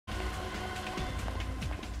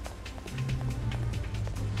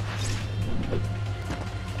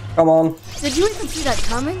Come on. Did you even see that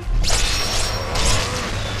coming?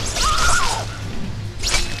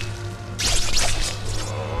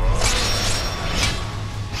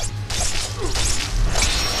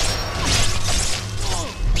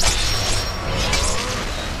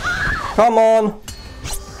 Come on.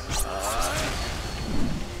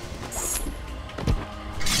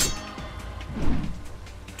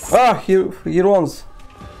 Ah, he runs.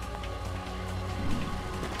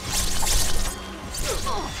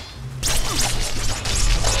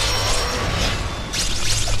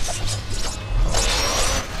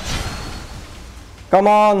 Come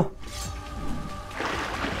on.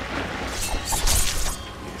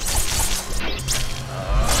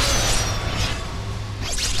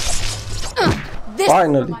 This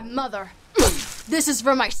Finally. is for my mother. This is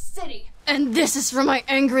for my city. And this is for my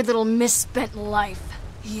angry little misspent life.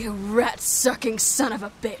 You rat-sucking son of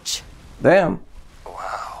a bitch. Damn.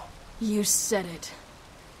 Wow. You said it.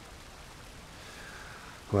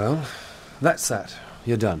 Well, that's that.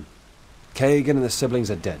 You're done. Kagan and the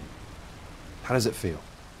siblings are dead. How does it feel?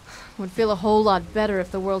 Would feel a whole lot better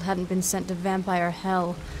if the world hadn't been sent to vampire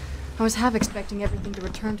hell. I was half expecting everything to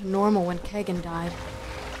return to normal when Kagan died.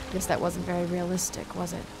 Guess that wasn't very realistic,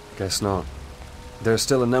 was it? Guess not. There are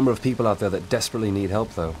still a number of people out there that desperately need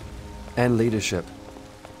help, though. And leadership.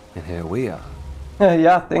 And here we are.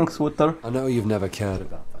 Yeah, thanks, Wouter. I know you've never cared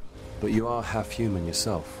about them, but you are half human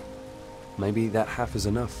yourself. Maybe that half is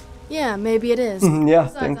enough. Yeah, maybe it is. Yeah,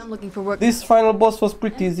 Besides, thanks. I'm looking for work. This final boss was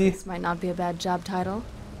pretty Yeah, easy. This might not be a bad job title.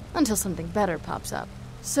 Until something better pops up.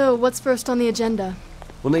 So, what's first on the agenda?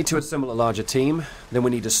 We'll need to assemble a larger team, then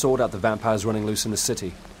we need to sort out the vampires running loose in the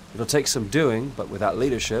city. It'll take some doing, but without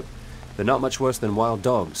leadership, they're not much worse than wild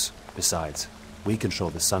dogs. Besides, we control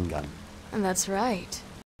the sun gun. And that's right.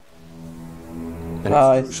 And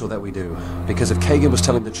it's crucial that we do, because if Kagan was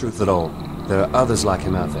telling the truth at all, there are others like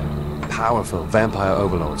him out there. Powerful vampire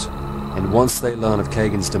overlords. And once they learn of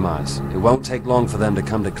Kagan's demise, it won't take long for them to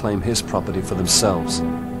come to claim his property for themselves.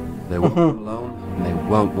 They won't be alone, and they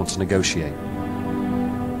won't want to negotiate.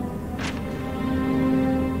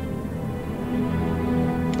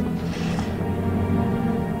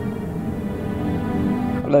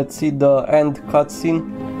 Let's see the end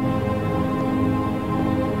cutscene.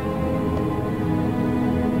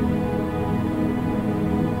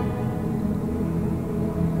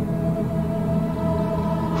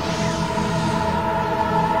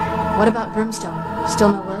 What about Brimstone?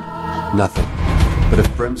 Still no word? Nothing. But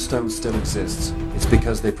if Brimstone still exists, it's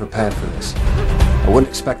because they prepared for this. I wouldn't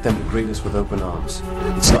expect them to greet us with open arms.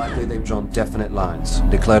 It's likely they've drawn definite lines,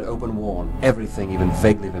 declared open war on everything even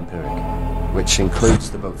vaguely vampiric, which includes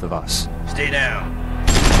the both of us. Stay down.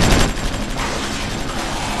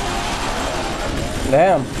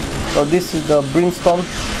 Damn. So this is the Brimstone.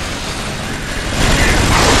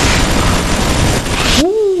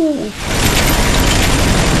 Woo!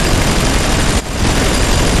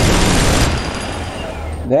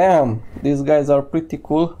 Damn, these guys are pretty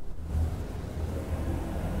cool.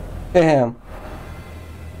 Damn.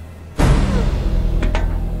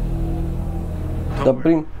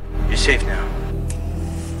 The You're safe now.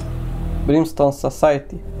 Brimstone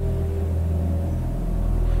Society.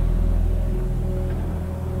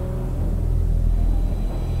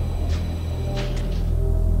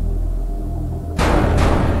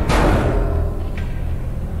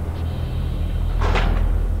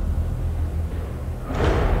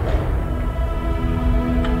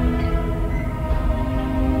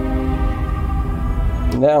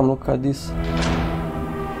 Damn, look at this.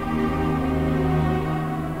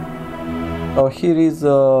 Oh, here is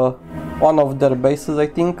one of their bases, I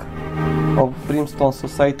think, of Brimstone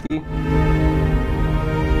Society.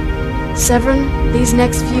 Severn, these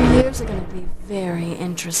next few years are going to be very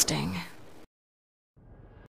interesting.